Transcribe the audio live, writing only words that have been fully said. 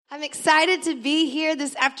I'm excited to be here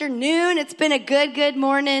this afternoon. It's been a good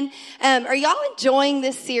morning. Are y'all enjoying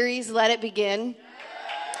this series, Let It Begin?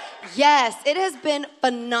 Yes, it has been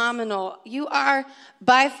phenomenal. You are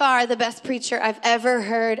by far the best preacher I've ever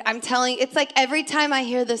heard. I'm telling you, it's like every time I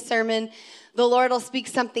hear this sermon, the Lord will speak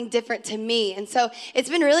something different to me. And so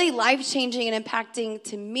it's been really life-changing and impacting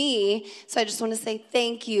to me. So I just want to say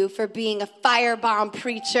thank you for being a firebomb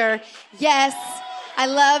preacher. Yes, I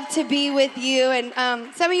love to be with you. And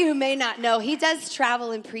some of you who may not know, he does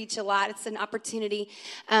travel and preach a lot. It's an opportunity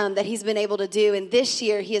that he's been able to do. And this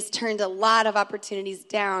year, he has turned a lot of opportunities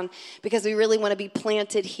down because we really want to be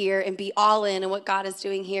planted here and be all in what God is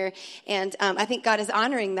doing here. And I think God is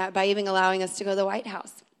honoring that by even allowing us to go to the White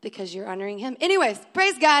House, because you're honoring him. Anyways,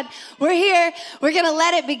 praise God. We're here. We're going to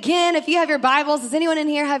let it begin. If you have your Bibles, does anyone in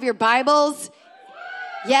here have your Bibles?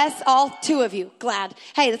 Yes, all two of you. Glad.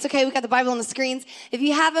 Hey, that's okay. We got the Bible on the screens. If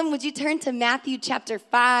you have them, would you turn to Matthew chapter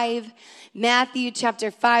 5? Matthew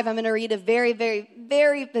chapter 5. I'm going to read a very, very,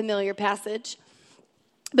 very familiar passage.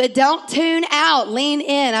 But don't tune out. Lean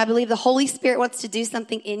in. I believe the Holy Spirit wants to do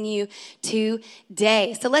something in you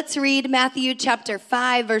today. So let's read Matthew chapter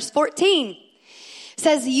 5, verse 14. It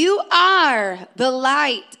says, "You are the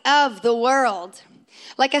light of the world,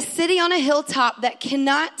 like a city on a hilltop that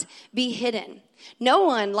cannot be hidden. No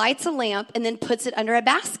one lights a lamp and then puts it under a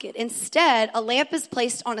basket. Instead, a lamp is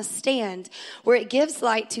placed on a stand where it gives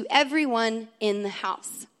light to everyone in the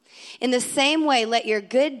house. In the same way, let your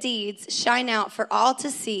good deeds shine out for all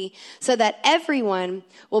to see, so that everyone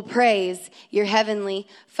will praise your heavenly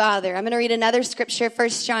Father." I'm going to read another scripture, 1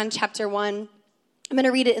 John chapter 1. I'm going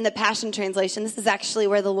to read it in the Passion Translation. This is actually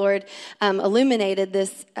where the Lord illuminated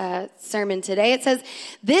this sermon today. It says,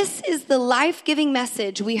 "This is the life-giving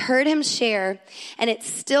message we heard him share, and it's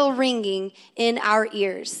still ringing in our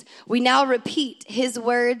ears. We now repeat his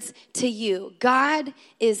words to you. God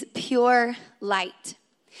is pure light.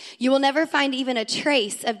 You will never find even a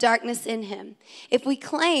trace of darkness in him. If we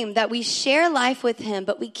claim that we share life with him,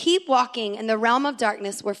 but we keep walking in the realm of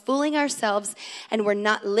darkness, we're fooling ourselves and we're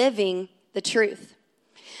not living the truth.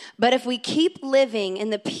 But if we keep living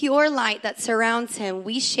in the pure light that surrounds him,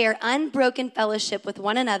 we share unbroken fellowship with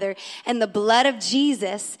one another, and the blood of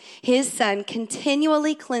Jesus, his son,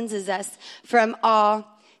 continually cleanses us from all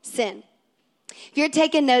sin." If you're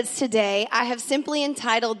taking notes today, I have simply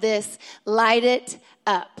entitled this, "Light It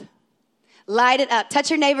Up." Light it up.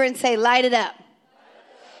 Touch your neighbor and say, "Light it up."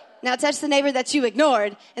 Now touch the neighbor that you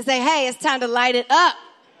ignored and say, "Hey, it's time to light it up."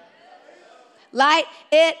 Light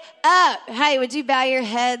it up. Hey, would you bow your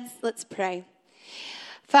heads? Let's pray.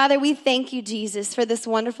 Father, we thank you, Jesus, for this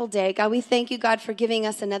wonderful day. God, we thank you, God, for giving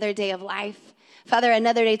us another day of life. Father,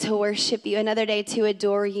 another day to worship you, another day to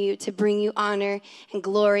adore you, to bring you honor and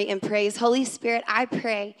glory and praise. Holy Spirit, I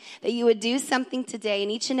pray that you would do something today in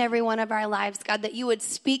each and every one of our lives, God, that you would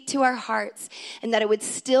speak to our hearts and that it would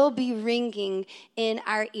still be ringing in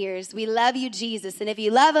our ears. We love you, Jesus. And if you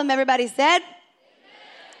love him, everybody said,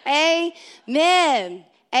 Amen.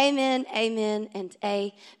 Amen, amen, and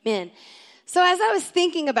amen. So as I was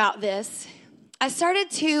thinking about this, I started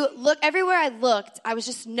to look, everywhere I looked, I was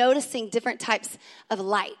just noticing different types of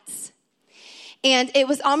lights. And it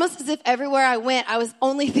was almost as if everywhere I went, I was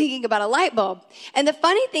only thinking about a light bulb. And the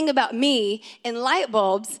funny thing about me and light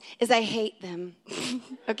bulbs is I hate them,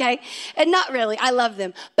 okay? And not really, I love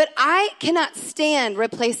them. But I cannot stand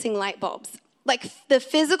replacing light bulbs. Like the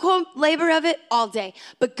physical labor of it all day,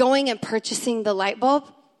 but going and purchasing the light bulb,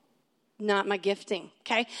 not my gifting,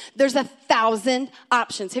 okay? There's 1,000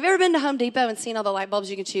 options. Have you ever been to Home Depot and seen all the light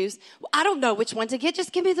bulbs you can choose? Well, I don't know which one to get.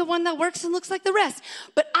 Just give me the one that works and looks like the rest.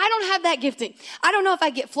 But I don't have that gifting. I don't know if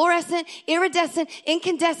I get fluorescent, iridescent,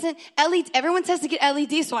 incandescent, LED. Everyone says to get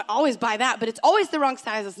LED, so I always buy that, but it's always the wrong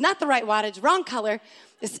size. It's not the right wattage, wrong color.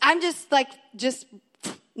 I'm just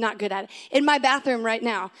not good at it. In my bathroom right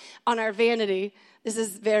now, on our vanity, this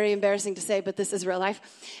is very embarrassing to say, but this is real life.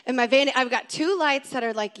 In my vanity, I've got 2 lights that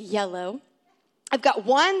are like yellow. I've got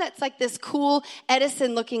one that's like this cool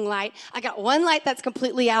Edison-looking light. I got one light that's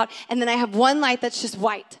completely out, and then I have one light that's just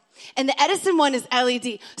white. And the Edison one is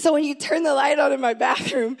LED. So when you turn the light on in my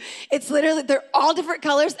bathroom, it's literally, they're all different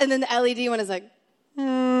colors, and then the LED one is like,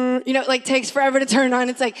 it takes forever to turn on.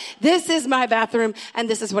 It's like, this is my bathroom, and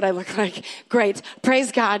this is what I look like. Great.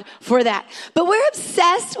 Praise God for that. But we're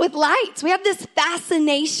obsessed with lights. We have this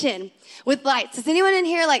fascination with lights. Does anyone in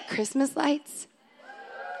here like Christmas lights?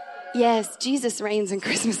 Yes, Jesus reigns in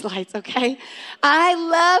Christmas lights, okay? I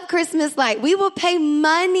love Christmas light. We will pay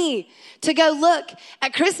money to go look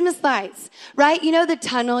at Christmas lights, right? You know the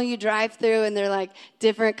tunnel you drive through and they're like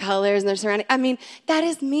different colors and they're surrounding. I mean, that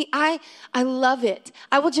is me. I love it.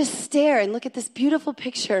 I will just stare and look at this beautiful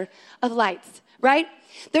picture of lights, right?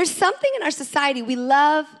 There's something in our society. We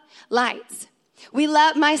love lights. We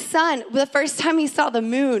love, my son, the first time he saw the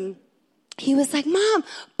moon, he was like, Mom,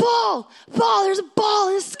 ball, there's a ball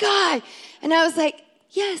in the sky. And I was like,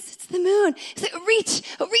 yes, it's the moon. He's like,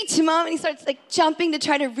 reach, Mom. And he starts like jumping to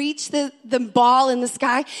try to reach the ball in the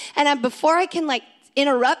sky. And before I can like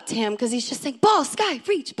interrupt him, because he's just like, ball, sky,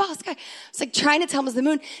 reach, ball, sky. I was like trying to tell him it's the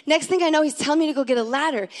moon. Next thing I know, he's telling me to go get a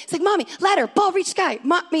ladder. He's like, Mommy, ladder, ball, reach, sky.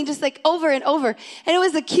 Mommy, just like over and over. And it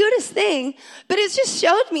was the cutest thing, but it just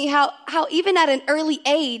showed me how even at an early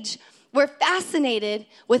age, we're fascinated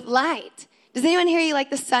with light. Does anyone here you like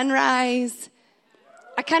the sunrise?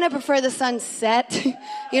 I kind of prefer the sunset.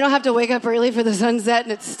 You don't have to wake up early for the sunset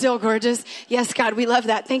and it's still gorgeous. Yes, God, we love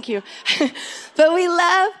that. Thank you. But we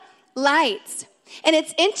love lights. And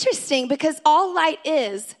it's interesting because all light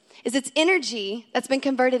is it's energy that's been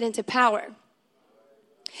converted into power.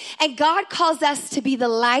 And God calls us to be the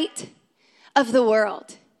light of the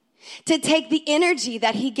world, to take the energy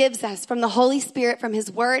that he gives us from the Holy Spirit, from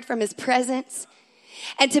his word, from his presence,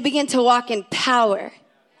 and to begin to walk in power.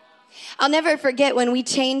 I'll never forget when we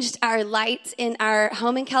changed our lights in our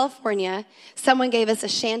home in California, someone gave us a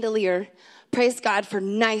chandelier. Praise God for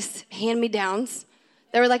nice hand-me-downs.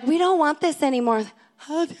 They were like, we don't want this anymore.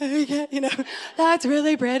 I'll take it, that's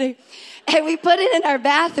really pretty. And we put it in our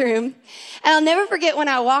bathroom. And I'll never forget when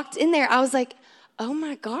I walked in there, I was like, oh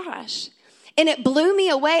my gosh. And it blew me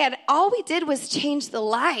away. And all we did was change the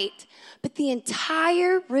light, but the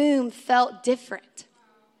entire room felt different.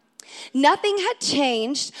 Nothing had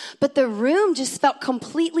changed, but the room just felt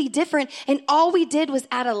completely different. And all we did was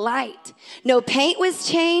add a light. No paint was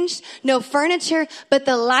changed, no furniture, but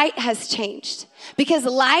the light has changed. Because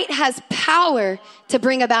light has power to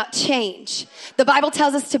bring about change. The Bible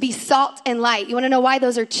tells us to be salt and light. You want to know why?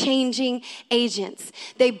 Those are changing agents.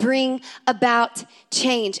 They bring about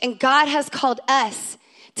change. And God has called us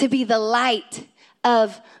to be the light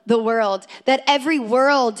of the world. That every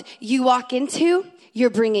world you walk into, you're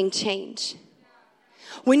bringing change.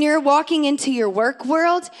 When you're walking into your work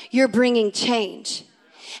world, you're bringing change.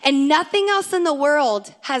 And nothing else in the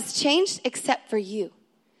world has changed except for you.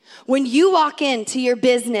 When you walk into your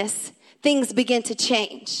business, things begin to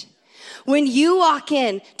change. When you walk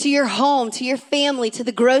in to your home, to your family, to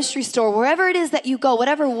the grocery store, wherever it is that you go,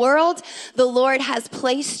 whatever world the Lord has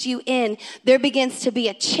placed you in, there begins to be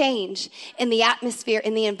a change in the atmosphere,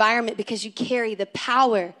 in the environment, because you carry the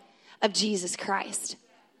power of Jesus Christ.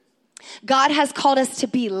 God has called us to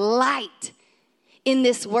be light in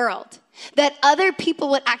this world, that other people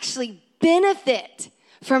would actually benefit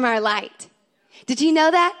from our light. Did you know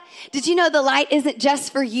that? Did you know the light isn't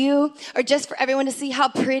just for you or just for everyone to see how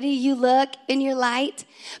pretty you look in your light,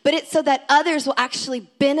 but it's so that others will actually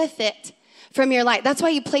benefit from your light. That's why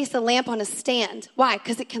you place a lamp on a stand. Why?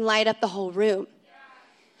 Because it can light up the whole room.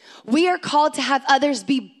 We are called to have others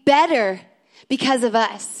be better because of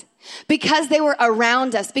us. Because they were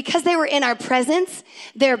around us, because they were in our presence,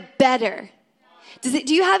 they're better.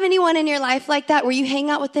 Do you have anyone in your life like that where you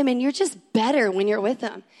hang out with them and you're just better when you're with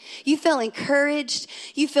them? You feel encouraged,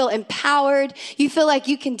 you feel empowered, you feel like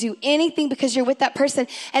you can do anything because you're with that person.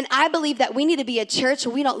 And I believe that we need to be a church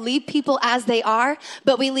where we don't leave people as they are,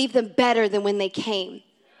 but we leave them better than when they came.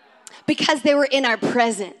 Because they were in our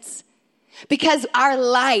presence. Because our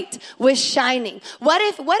light was shining. What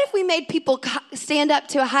if we made people stand up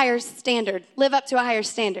to a higher standard, live up to a higher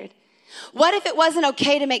standard? What if it wasn't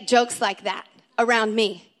okay to make jokes like that around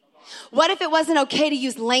me? What if it wasn't okay to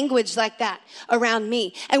use language like that around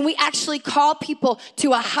me? And we actually call people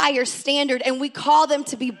to a higher standard and we call them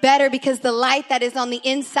to be better because the light that is on the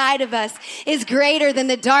inside of us is greater than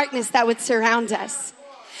the darkness that would surround us.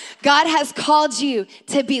 God has called you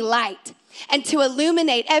to be light and to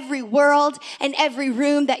illuminate every world and every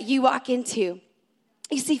room that you walk into.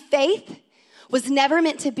 You see, faith was never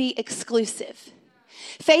meant to be exclusive.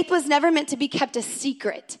 Faith was never meant to be kept a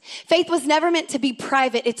secret. Faith was never meant to be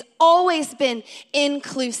private. It's always been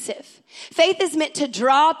inclusive. Faith is meant to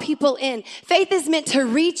draw people in. Faith is meant to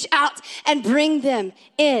reach out and bring them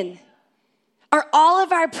in. Are all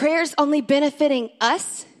of our prayers only benefiting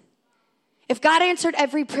us? If God answered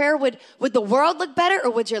every prayer, would the world look better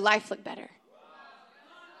or would your life look better?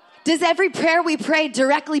 Does every prayer we pray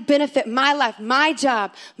directly benefit my life, my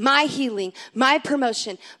job, my healing, my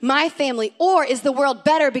promotion, my family? Or is the world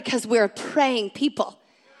better because we're praying people?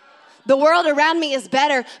 The world around me is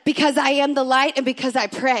better because I am the light and because I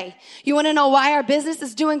pray. You want to know why our business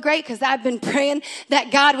is doing great? Because I've been praying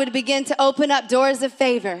that God would begin to open up doors of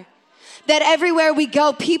favor. That everywhere we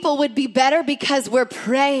go, people would be better because we're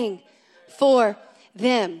praying for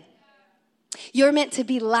them. You're meant to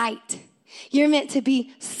be light. You're meant to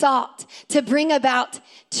be salt, to bring about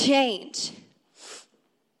change.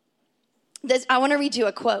 I want to read you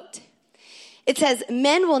a quote. It says,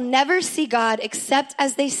 men will never see God except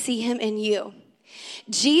as they see him in you.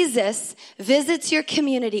 Jesus visits your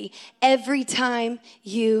community every time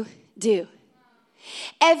you do.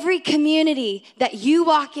 Every community that you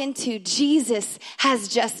walk into, Jesus has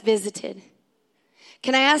just visited.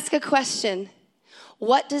 Can I ask a question?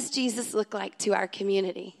 What does Jesus look like to our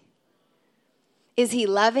community? Is he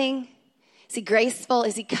loving? Is he graceful?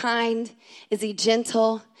 Is he kind? Is he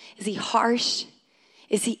gentle? Is he harsh?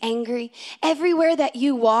 Is he angry? Everywhere that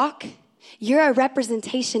you walk, you're a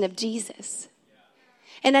representation of Jesus.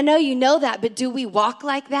 And I know you know that, but do we walk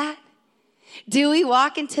like that? Do we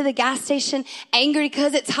walk into the gas station angry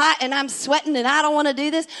because it's hot and I'm sweating and I don't want to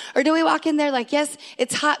do this? Or do we walk in there like, yes,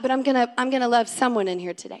 it's hot, but I'm gonna love someone in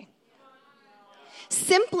here today?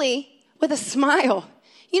 Simply with a smile.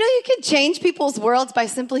 You know, you can change people's worlds by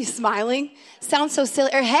simply smiling. Sounds so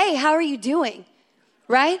silly. Or, hey, how are you doing?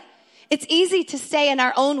 Right? It's easy to stay in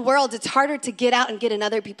our own world. It's harder to get out and get in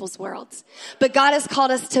other people's worlds. But God has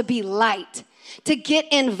called us to be light, to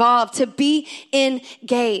get involved, to be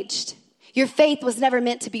engaged. Your faith was never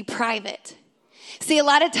meant to be private. See, a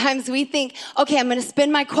lot of times we think, okay, I'm going to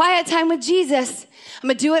spend my quiet time with Jesus. I'm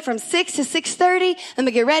going to do it from 6 to 6:30. I'm going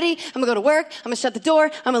to get ready. I'm going to go to work. I'm going to shut the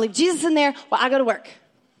door. I'm going to leave Jesus in there while I go to work.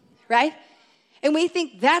 Right? And we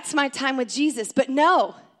think that's my time with Jesus. But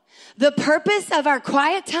no, the purpose of our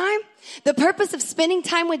quiet time, the purpose of spending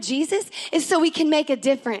time with Jesus is so we can make a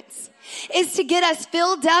difference. Is to get us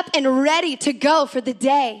filled up and ready to go for the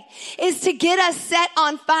day. Is to get us set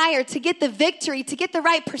on fire, to get the victory, to get the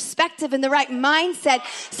right perspective and the right mindset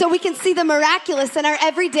so we can see the miraculous in our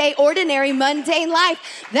everyday, ordinary, mundane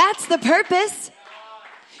life. That's the purpose.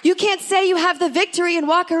 You can't say you have the victory and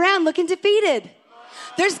walk around looking defeated.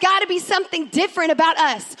 There's got to be something different about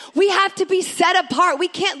us. We have to be set apart. We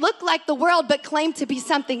can't look like the world but claim to be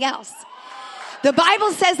something else. The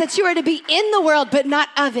Bible says that you are to be in the world but not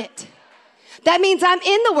of it. That means I'm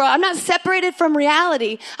in the world. I'm not separated from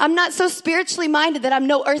reality. I'm not so spiritually minded that I'm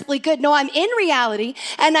no earthly good. No, I'm in reality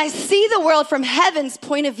and I see the world from heaven's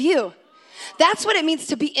point of view. That's what it means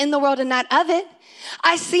to be in the world and not of it.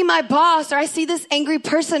 I see my boss or I see this angry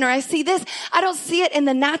person or I see this. I don't see it in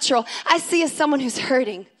the natural. I see it as someone who's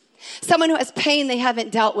hurting, someone who has pain they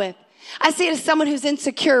haven't dealt with. I see it as someone who's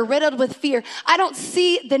insecure, riddled with fear. I don't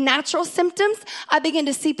see the natural symptoms. I begin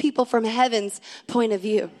to see people from heaven's point of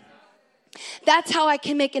view. That's how I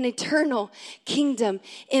can make an eternal kingdom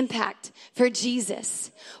impact for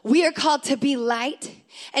Jesus. We are called to be light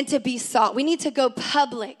and to be salt. We need to go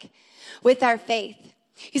public with our faith.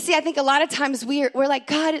 You see, I think a lot of times we're like,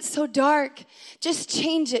 God, it's so dark. Just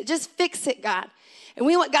change it. Just fix it, God. And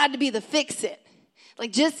we want God to be the fix it.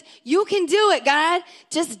 Like you can do it, God.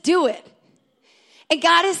 Just do it. And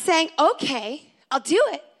God is saying, okay, I'll do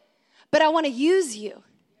it. But I want to use you.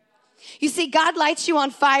 You see, God lights you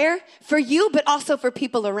on fire for you, but also for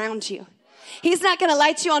people around you. He's not going to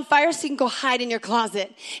light you on fire so you can go hide in your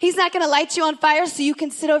closet. He's not going to light you on fire so you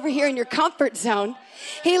can sit over here in your comfort zone.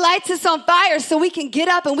 He lights us on fire so we can get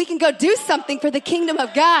up and we can go do something for the kingdom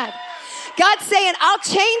of God. God's saying, I'll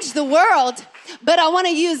change the world, but I want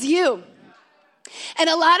to use you. And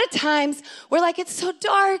a lot of times we're like, it's so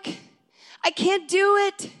dark. I can't do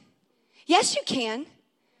it. Yes, you can.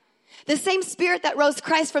 The same spirit that rose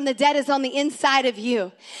Christ from the dead is on the inside of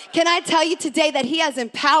you. Can I tell you today that he has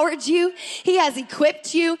empowered you? He has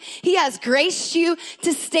equipped you. He has graced you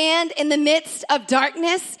to stand in the midst of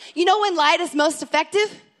darkness. You know when light is most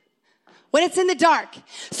effective? When it's in the dark.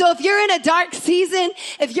 So if you're in a dark season,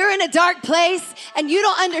 if you're in a dark place and you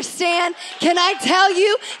don't understand, can I tell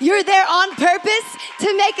you, you're there on purpose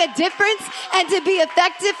to make a difference and to be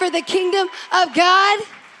effective for the kingdom of God?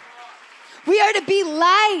 We are to be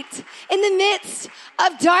light in the midst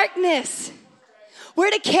of darkness. We're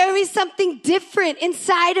to carry something different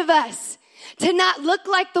inside of us, to not look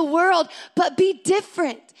like the world, but be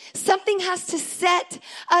different. Something has to set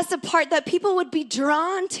us apart that people would be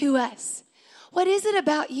drawn to us. What is it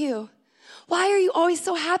about you? Why are you always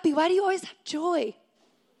so happy? Why do you always have joy?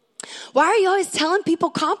 Why are you always telling people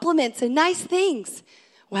compliments and nice things?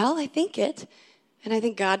 Well, I think it, and I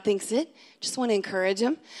think God thinks it. Just want to encourage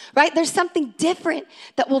them, right? There's something different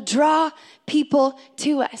that will draw people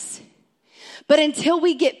to us. But until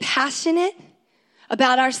we get passionate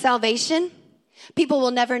about our salvation, people will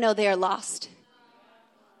never know they are lost.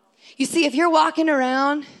 You see, if you're walking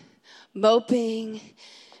around moping,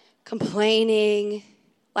 complaining,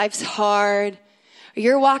 life's hard, or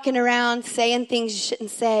you're walking around saying things you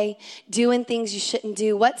shouldn't say, doing things you shouldn't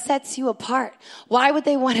do, what sets you apart? Why would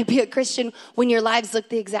they want to be a Christian when your lives look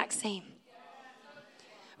the exact same?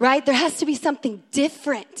 Right? There has to be something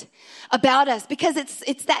different about us because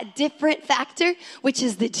it's that different factor, which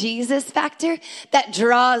is the Jesus factor, that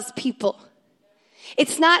draws people.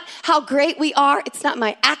 It's not how great we are. It's not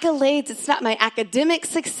my accolades. It's not my academic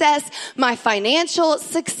success, my financial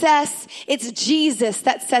success. It's Jesus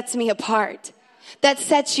that sets me apart, that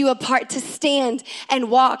sets you apart to stand and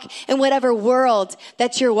walk in whatever world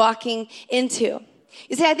that you're walking into.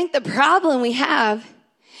 You see, I think the problem we have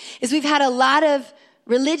is we've had a lot of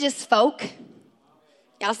religious folk.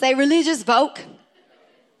 Y'all say religious folk.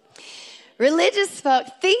 Religious folk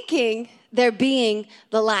thinking they're being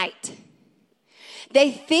the light.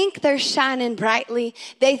 They think they're shining brightly.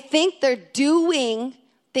 They think they're doing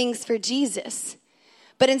things for Jesus.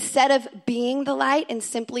 But instead of being the light and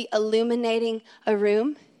simply illuminating a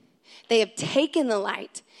room, they have taken the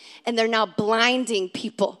light and they're now blinding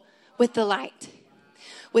people with the light.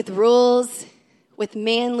 With rules, with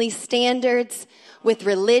manly standards, with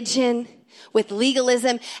religion, with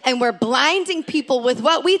legalism. And we're blinding people with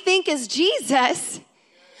what we think is Jesus.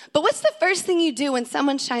 But what's the first thing you do when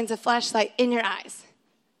someone shines a flashlight in your eyes?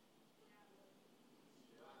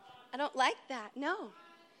 I don't like that, no.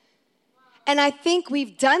 And I think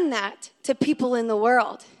we've done that to people in the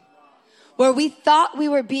world, where we thought we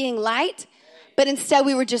were being light, but instead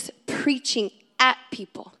we were just preaching at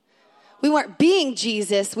people. We weren't being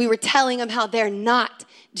Jesus, we were telling them how they're not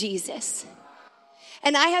Jesus.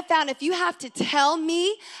 And I have found if you have to tell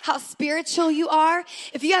me how spiritual you are,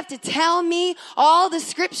 if you have to tell me all the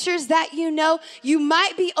scriptures that you know, you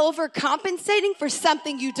might be overcompensating for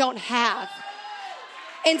something you don't have.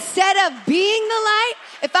 Instead of being the light,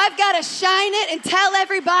 if I've got to shine it and tell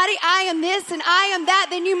everybody I am this and I am that,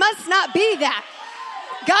 then you must not be that.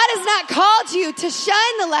 God has not called you to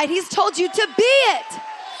shine the light. He's told you to be it.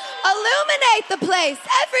 Illuminate the place.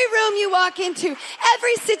 Every room you walk into,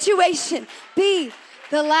 every situation, be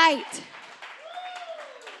the light.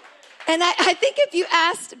 And I think if you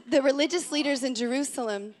asked the religious leaders in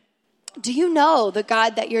Jerusalem, do you know the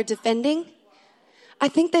God that you're defending? I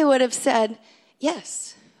think they would have said,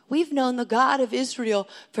 yes, we've known the God of Israel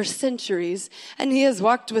for centuries, and he has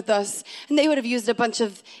walked with us. And they would have used a bunch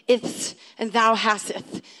of ifs and thou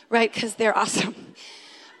hasteth, right? Because they're awesome.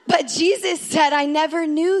 But Jesus said, I never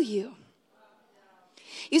knew you.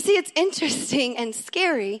 You see, it's interesting and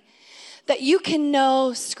scary that you can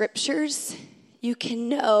know scriptures, you can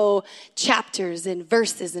know chapters and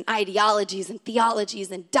verses and ideologies and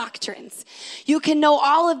theologies and doctrines. You can know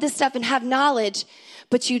all of this stuff and have knowledge,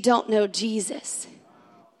 but you don't know Jesus.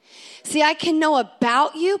 See, I can know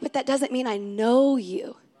about you, but that doesn't mean I know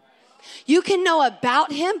you. You can know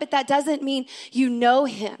about him, but that doesn't mean you know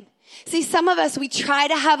him. See, some of us, we try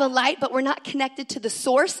to have a light, but we're not connected to the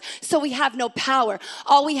source, so we have no power.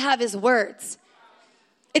 All we have is words.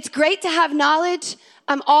 It's great to have knowledge.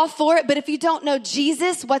 I'm all for it, but if you don't know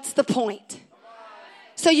Jesus, what's the point?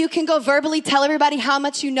 So you can go verbally tell everybody how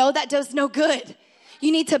much you know. That does no good.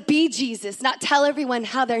 You need to be Jesus, not tell everyone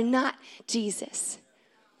how they're not Jesus.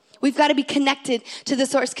 We've got to be connected to the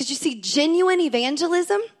source because you see, genuine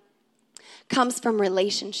evangelism comes from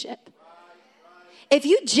relationship. If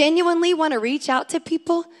you genuinely want to reach out to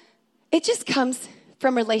people, it just comes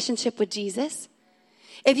from relationship with Jesus.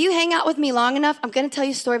 If you hang out with me long enough, I'm going to tell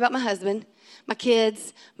you a story about my husband, my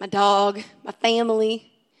kids, my dog, my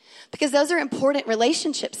family, because those are important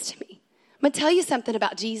relationships to me. I'm going to tell you something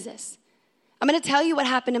about Jesus. I'm going to tell you what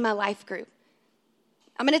happened in my life group.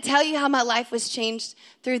 I'm going to tell you how my life was changed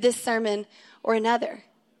through this sermon or another.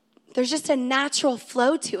 There's just a natural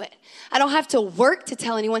flow to it. I don't have to work to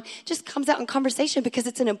tell anyone. It just comes out in conversation because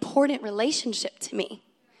it's an important relationship to me,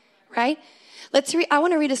 right? I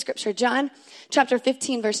want to read a scripture. John chapter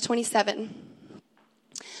 15, verse 27. I'm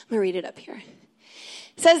going to read it up here.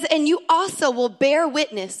 It says, and you also will bear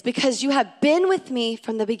witness because you have been with me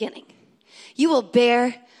from the beginning. You will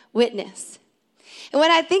bear witness. And what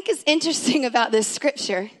I think is interesting about this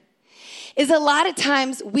scripture is a lot of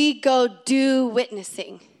times we go do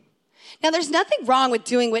witnessing. Now, there's nothing wrong with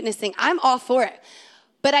doing witnessing. I'm all for it.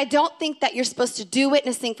 But I don't think that you're supposed to do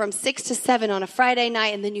witnessing from 6 to 7 on a Friday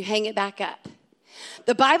night and then you hang it back up.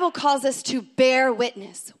 The Bible calls us to bear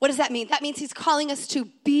witness. What does that mean? That means he's calling us to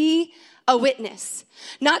be a witness.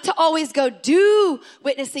 Not to always go do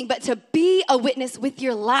witnessing, but to be a witness with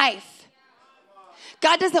your life.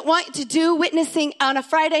 God doesn't want you to do witnessing on a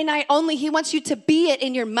Friday night only. He wants you to be it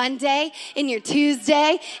in your Monday, in your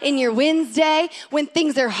Tuesday, in your Wednesday, when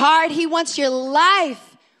things are hard. He wants your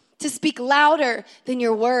life to speak louder than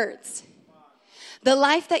your words. The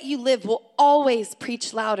life that you live will always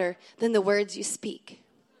preach louder than the words you speak.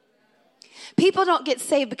 People don't get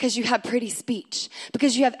saved because you have pretty speech,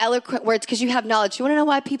 because you have eloquent words, because you have knowledge. You want to know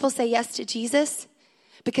why people say yes to Jesus?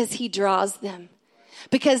 Because he draws them,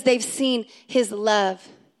 because they've seen his love.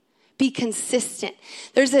 Be consistent.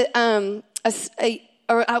 There's let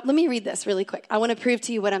me read this really quick. I want to prove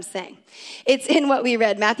to you what I'm saying. It's in what we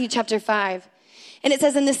read, Matthew chapter 5. And it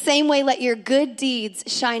says, in the same way, let your good deeds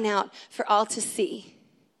shine out for all to see.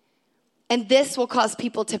 And this will cause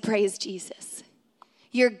people to praise Jesus.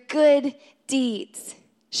 Your good deeds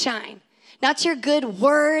shine. Not your good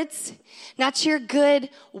words, not your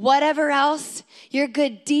good whatever else. Your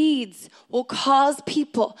good deeds will cause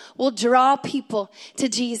people, will draw people to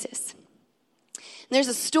Jesus. And there's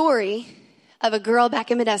a story of a girl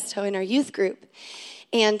back in Modesto in our youth group.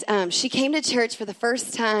 And she came to church for the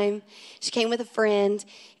first time. She came with a friend,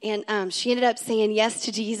 and she ended up saying yes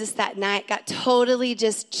to Jesus that night, got totally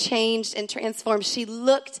just changed and transformed. She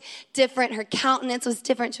looked different. Her countenance was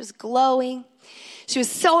different. She was glowing. She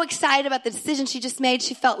was so excited about the decision she just made.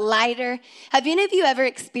 She felt lighter. Have any of you ever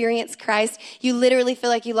experienced Christ? You literally feel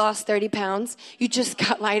like you lost 30 pounds. You just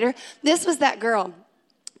got lighter. This was that girl.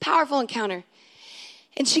 Powerful encounter.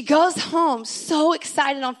 And she goes home so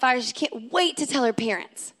excited, on fire. She can't wait to tell her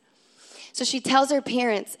parents. So she tells her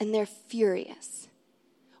parents, and they're furious.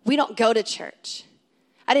 We don't go to church.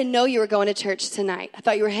 I didn't know you were going to church tonight. I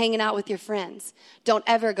thought you were hanging out with your friends. Don't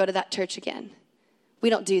ever go to that church again. We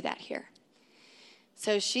don't do that here.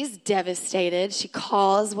 So she's devastated. She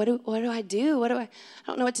calls. What do I do? I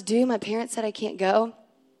don't know what to do. My parents said I can't go.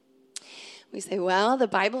 We say, well, the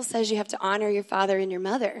Bible says you have to honor your father and your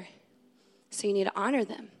mother. So you need to honor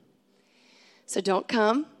them. So don't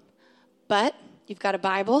come, but you've got a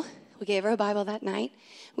Bible. We gave her a Bible that night.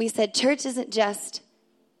 We said church isn't just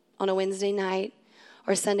on a Wednesday night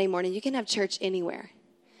or Sunday morning. You can have church anywhere.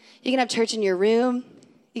 You can have church in your room.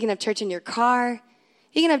 You can have church in your car.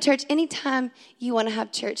 You can have church anytime you want to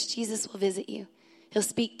have church. Jesus will visit you. He'll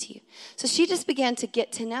speak to you. So she just began to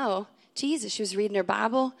get to know Jesus. She was reading her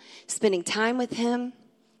Bible, spending time with him,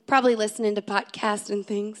 probably listening to podcasts and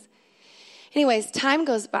things. Anyways, time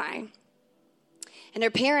goes by, and her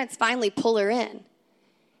parents finally pull her in,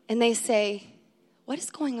 and they say, what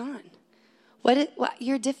is going on? What,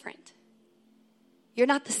 you're different. You're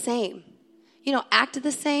not the same. You don't act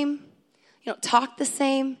the same. You don't talk the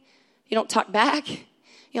same. You don't talk back.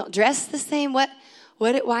 You don't dress the same. What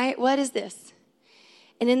is this?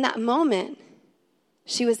 And in that moment,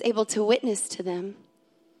 she was able to witness to them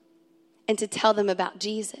and to tell them about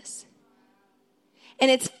Jesus.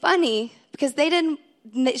 And it's funny because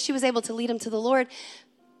she was able to lead them to the Lord,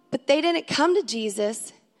 but they didn't come to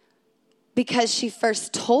Jesus because she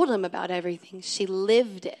first told them about everything. She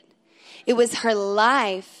lived it. It was her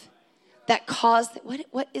life that caused,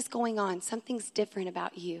 what is going on? Something's different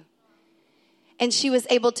about you. And she was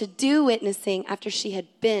able to do witnessing after she had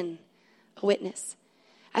been a witness.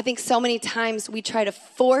 I think so many times we try to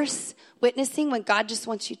force witnessing when God just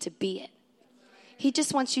wants you to be it. He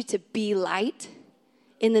just wants you to be light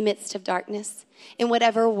in the midst of darkness, in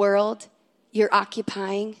whatever world you're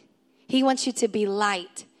occupying. He wants you to be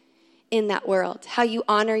light in that world. How you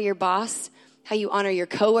honor your boss, how you honor your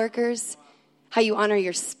coworkers, how you honor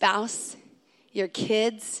your spouse, your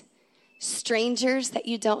kids, strangers that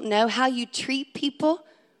you don't know, how you treat people,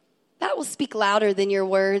 that will speak louder than your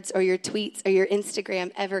words or your tweets or your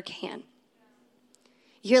Instagram ever can.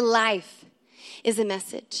 Your life is a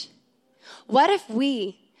message. What if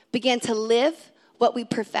we began to live what we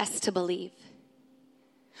profess to believe?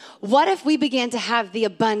 What if we began to have the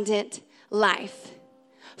abundant life,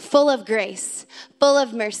 full of grace, full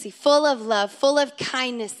of mercy, full of love, full of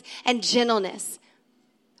kindness and gentleness?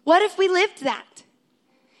 What if we lived that?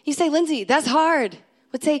 You say, Lindsey, that's hard.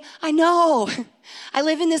 Would say, I know. I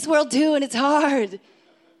live in this world too, and it's hard.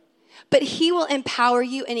 But he will empower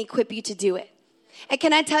you and equip you to do it. And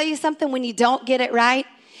can I tell you something? When you don't get it right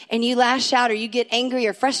and you lash out or you get angry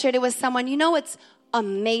or frustrated with someone, you know it's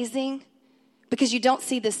amazing because you don't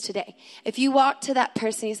see this today. If you walk to that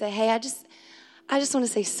person, you say, hey, I just want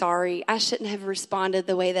to say sorry. I shouldn't have responded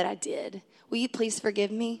the way that I did. Will you please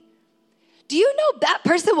forgive me? Do you know that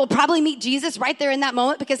person will probably meet Jesus right there in that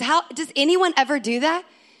moment? Because how does anyone ever do that?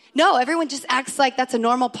 No, everyone just acts like that's a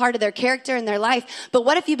normal part of their character and their life. But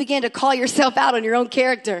what if you begin to call yourself out on your own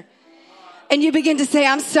character? And you begin to say,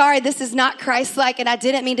 I'm sorry, this is not Christ-like, and I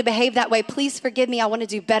didn't mean to behave that way. Please forgive me. I want to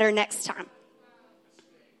do better next time.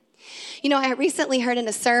 You know, I recently heard in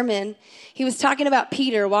a sermon, he was talking about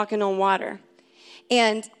Peter walking on water.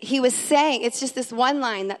 And he was saying, it's just this one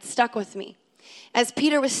line that stuck with me. As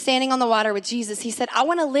Peter was standing on the water with Jesus, he said, I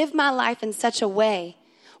want to live my life in such a way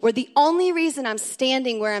where the only reason I'm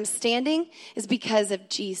standing where I'm standing is because of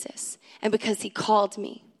Jesus and because he called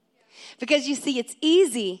me. Because you see, it's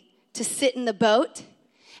easy to sit in the boat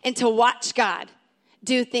and to watch God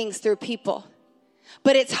do things through people.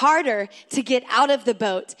 But it's harder to get out of the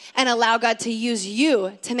boat and allow God to use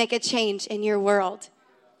you to make a change in your world.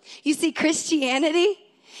 You see, Christianity,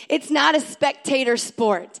 it's not a spectator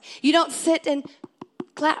sport. You don't sit and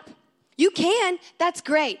clap. You can, that's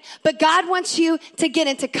great. But God wants you to get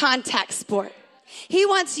into contact sport. He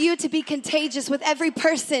wants you to be contagious with every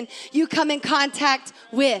person you come in contact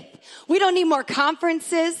with. We don't need more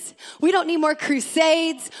conferences. We don't need more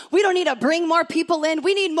crusades. We don't need to bring more people in.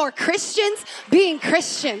 We need more Christians being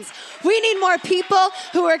Christians. We need more people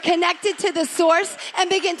who are connected to the source and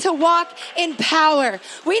begin to walk in power.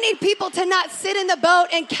 We need people to not sit in the boat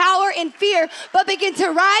and cower in fear, but begin to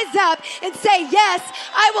rise up and say, yes,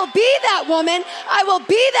 I will be that woman. I will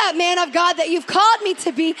be that man of God that you've called me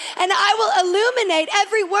to be, and I will illuminate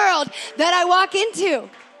every world that I walk into.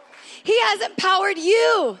 He has empowered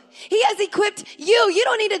you. He has equipped you. You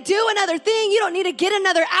don't need to do another thing. You don't need to get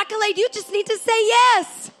another accolade. You just need to say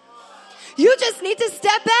yes. You just need to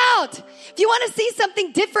step out. If you want to see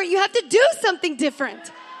something different, you have to do something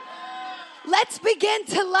different. Let's begin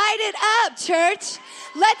to light it up, church.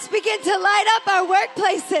 Let's begin to light up our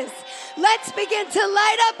workplaces. Let's begin to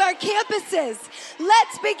light up our campuses.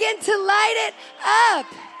 Let's begin to light it up.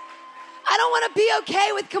 I don't want to be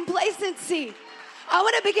okay with complacency. I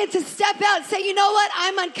want to begin to step out and say, you know what?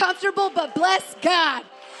 I'm uncomfortable, but bless God.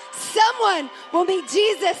 Someone will meet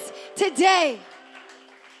Jesus today.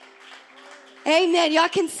 Amen. Y'all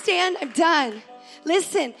can stand. I'm done.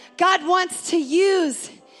 Listen, God wants to use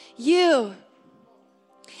you.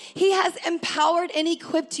 He has empowered and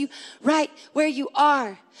equipped you right where you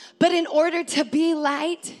are. But in order to be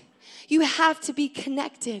light, you have to be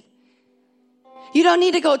connected. You don't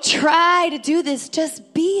need to go try to do this.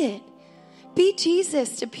 Just be it. Be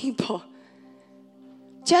Jesus to people.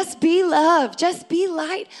 Just be love. Just be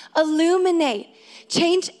light. Illuminate.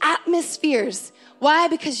 Change atmospheres. Why?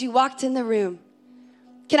 Because you walked in the room.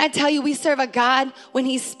 Can I tell you, we serve a God, when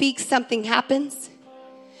he speaks, something happens.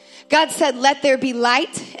 God said, let there be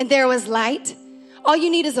light, and there was light. All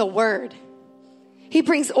you need is a word. He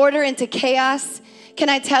brings order into chaos. Can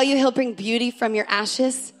I tell you, he'll bring beauty from your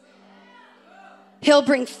ashes. He'll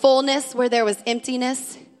bring fullness where there was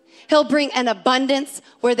emptiness. He'll bring an abundance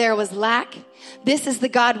where there was lack. This is the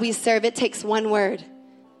God we serve. It takes one word,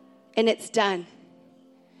 and it's done.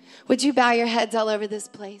 Would you bow your heads all over this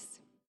place?